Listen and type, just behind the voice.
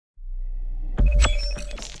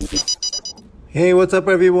Hey, what's up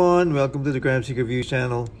everyone? Welcome to the Kremzeek review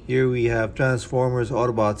channel. Here we have Transformers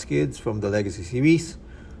Autobot Skids from the Legacy series,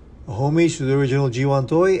 a homage to the original G1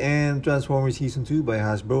 toy, and Transformers Season 2 by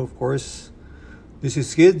Hasbro, of course. This is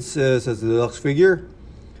Skids as the deluxe figure,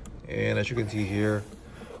 and as you can see here,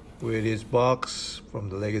 with his box from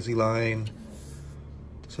the Legacy line.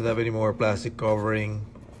 Doesn't have any more plastic covering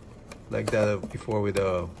like that before with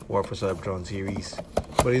the War for Cybertron series,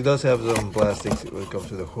 but he does have some plastics when it comes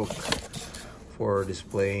to the hook for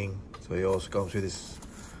displaying. So he also comes with his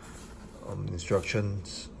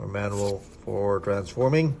instructions or manual for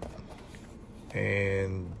transforming.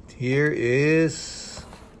 And here is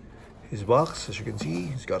his box. As you can see,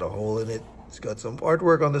 it's got a hole in it. It's got some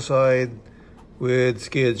artwork on the side with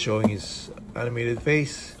Skids showing his animated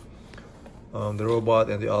face, the robot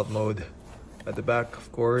and the alt mode at the back,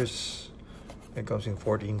 of course. It comes in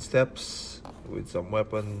 14 steps with some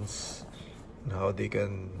weapons and how they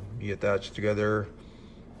can be attached together.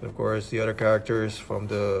 And of course, the other characters from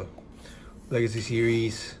the Legacy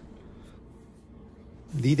series.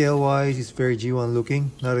 Detail-wise, it's very G1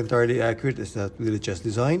 looking, not entirely accurate as that with the chest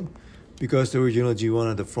design, because the original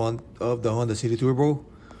G1 at the front of the Honda City Turbo,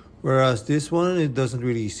 whereas this one, it doesn't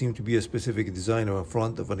really seem to be a specific design or a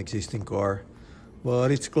front of an existing car,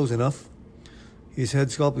 but it's close enough. His head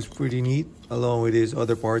sculpt is pretty neat, along with his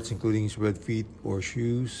other parts, including his red feet or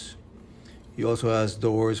shoes. He also has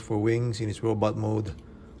doors for wings in his robot mode,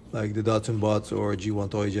 like the Datsun Bots or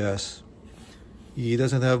G1 Toy Jazz. He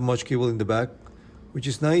doesn't have much cable in the back, which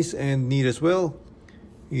is nice and neat as well.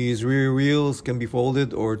 His rear wheels can be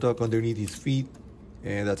folded or tucked underneath his feet,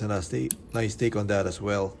 and that's a nice take on that as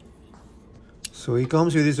well. So he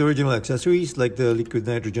comes with his original accessories like the liquid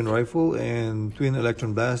nitrogen rifle and twin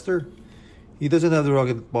electron blaster. He doesn't have the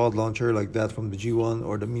rocket pod launcher like that from the G1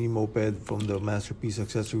 or the mini moped from the Masterpiece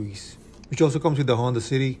accessories, which also comes with the Honda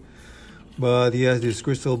City. But he has this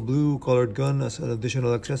crystal blue colored gun as an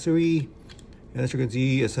additional accessory. And as you can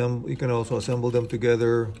see, you can also assemble them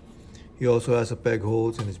together. He also has a peg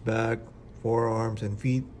holes in his back, forearms, and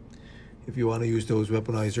feet, if you want to use those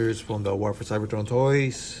weaponizers from the War for Cybertron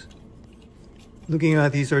toys. Looking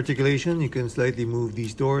at his articulation, you can slightly move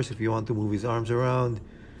these doors if you want to move his arms around.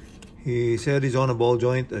 His head is on a ball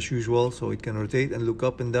joint as usual, so it can rotate and look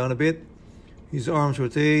up and down a bit. His arms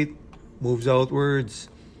rotate, moves outwards,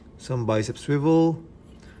 some bicep swivel,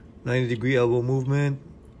 90-degree elbow movement.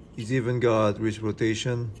 He's even got wrist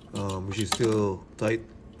rotation, which is still tight.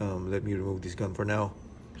 Let me remove this gun for now.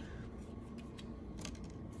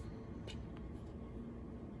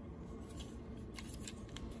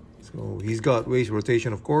 So he's got waist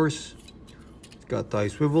rotation, of course. He's got thigh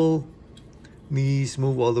swivel. Knees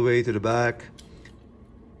move all the way to the back.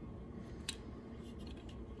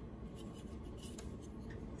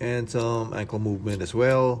 And some ankle movement as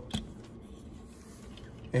well.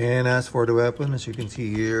 And as for the weapon, as you can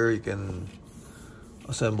see here, you can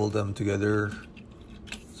assemble them together.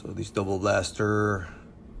 So this double blaster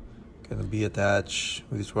can be attached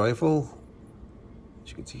with this rifle,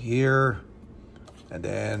 as you can see here. And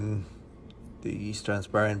then these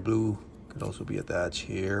transparent blue can also be attached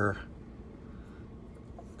here.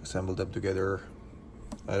 Assemble them together.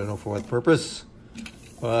 I don't know for what purpose,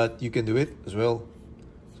 but you can do it as well.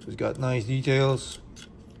 So it's got nice details.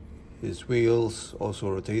 His wheels also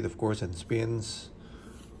rotate, of course, and spins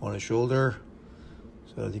on his shoulder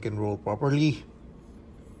so that he can roll properly.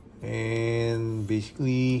 And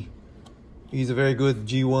basically, he's a very good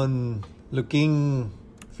G1 looking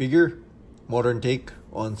figure. Modern take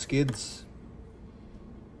on Skids.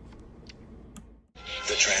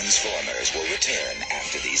 The Transformers will return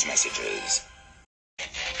after these messages.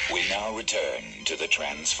 We now return to the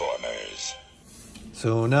Transformers.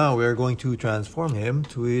 So now we're going to transform him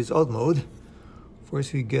to his alt mode.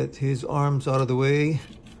 First we get his arms out of the way.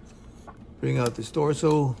 Bring out his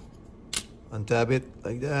torso. Untap it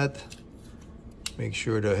like that. Make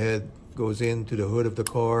sure the head goes into the hood of the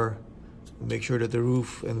car. Make sure that the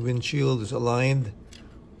roof and windshield is aligned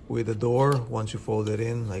with the door. Once you fold it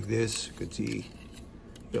in like this, you can see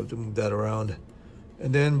you have to move that around.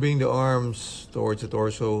 And then bring the arms towards the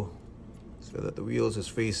torso so that the wheels is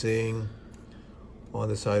facing on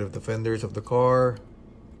the side of the fenders of the car.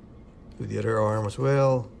 Do the other arm as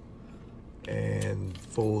well. And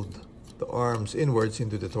fold the arms inwards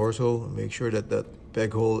into the torso. Make sure that that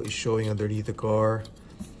peg hole is showing underneath the car.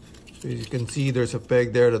 So as you can see, there's a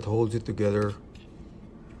peg there that holds it together.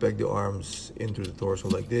 Peg the arms into the torso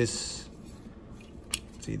like this.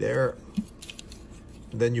 See there?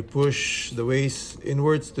 And then you push the waist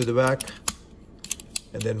inwards to the back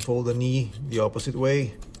and then fold the knee the opposite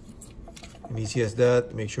way. And easy as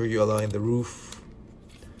that. Make sure you align the roof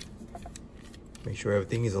Make sure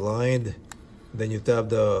everything is aligned. Then you tap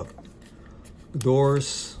the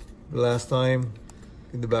doors the last time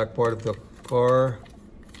in the back part of the car.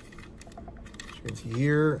 As you can see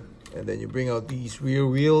here. And then you bring out these rear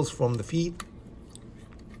wheels from the feet.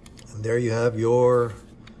 And there you have your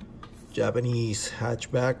Japanese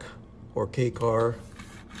hatchback or K car.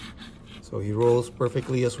 So he rolls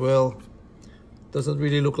perfectly as well. Doesn't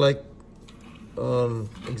really look like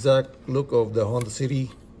exact look of the Honda City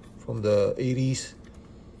from the 80s,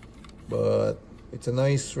 but it's a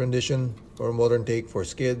nice rendition or a modern take for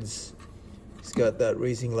skids. It's got that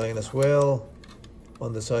racing line as well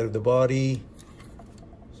on the side of the body,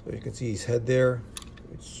 so you can see his head there.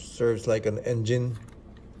 It serves like an engine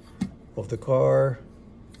of the car,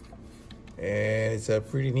 and it's a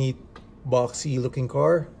pretty neat boxy looking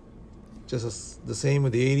car, just as the same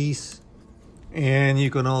with the 80s. And you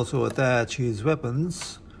can also attach his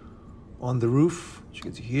weapons on the roof, as you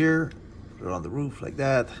can see here. They're on the roof like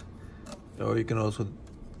that. Or you can also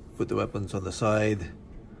put the weapons on the side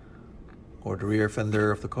or the rear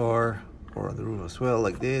fender of the car, or on the roof as well,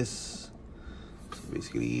 like this. So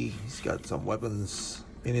basically, he's got some weapons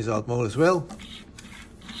in his alt mode as well.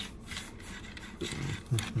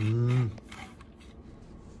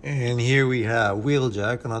 And here we have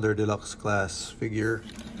Wheeljack, another deluxe class figure.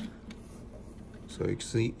 So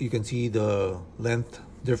you can see the length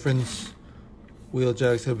difference.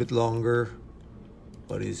 Wheeljack's a bit longer,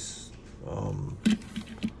 but is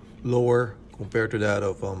lower compared to that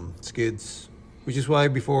of Skids, which is why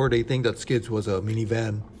before they think that Skids was a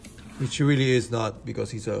minivan, which he really is not,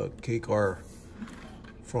 because he's a K car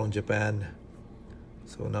from Japan.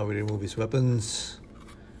 So now we remove his weapons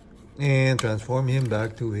and transform him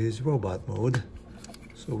back to his robot mode.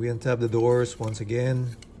 So we untap the doors once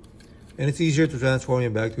again, and it's easier to transform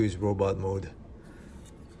him back to his robot mode.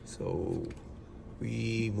 So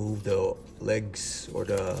we move the legs or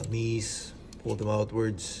the knees, pull them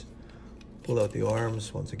outwards, pull out the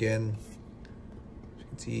arms once again. As you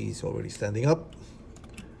can see, he's already standing up.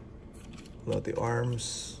 Pull out the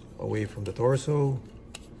arms away from the torso.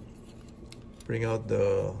 Bring out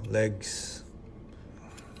the legs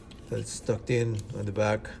that's tucked in on the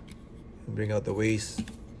back, and bring out the waist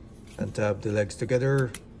and tap the legs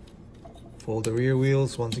together. Fold the rear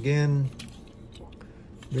wheels once again.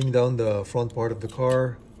 Bring down the front part of the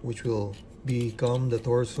car, which will become the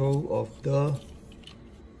torso of the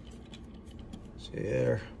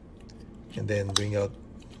chair. And then bring out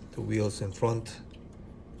the wheels in front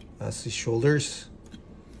as his shoulders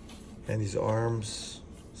and his arms.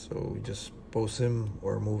 So we just pose him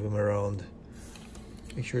or move him around.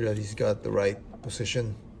 Make sure that he's got the right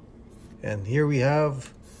position. And here we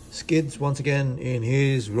have Skids once again in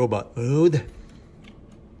his robot mode.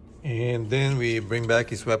 And then we bring back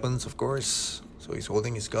his weapons, of course. So he's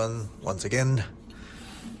holding his gun once again.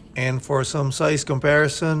 And for some size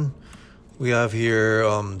comparison, we have here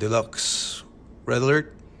Deluxe Red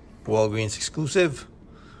Alert, Walgreens exclusive.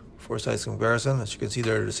 For size comparison, as you can see,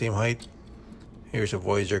 they're the same height. Here's a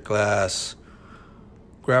Voyager class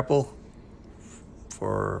grapple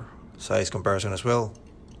for size comparison as well,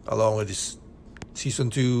 along with this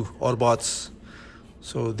Season 2 Autobots.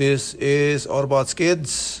 So this is Autobot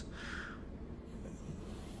Skids.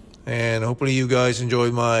 And hopefully you guys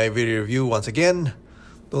enjoyed my video review once again.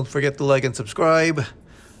 Don't forget to like and subscribe.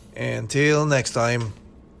 Until next time.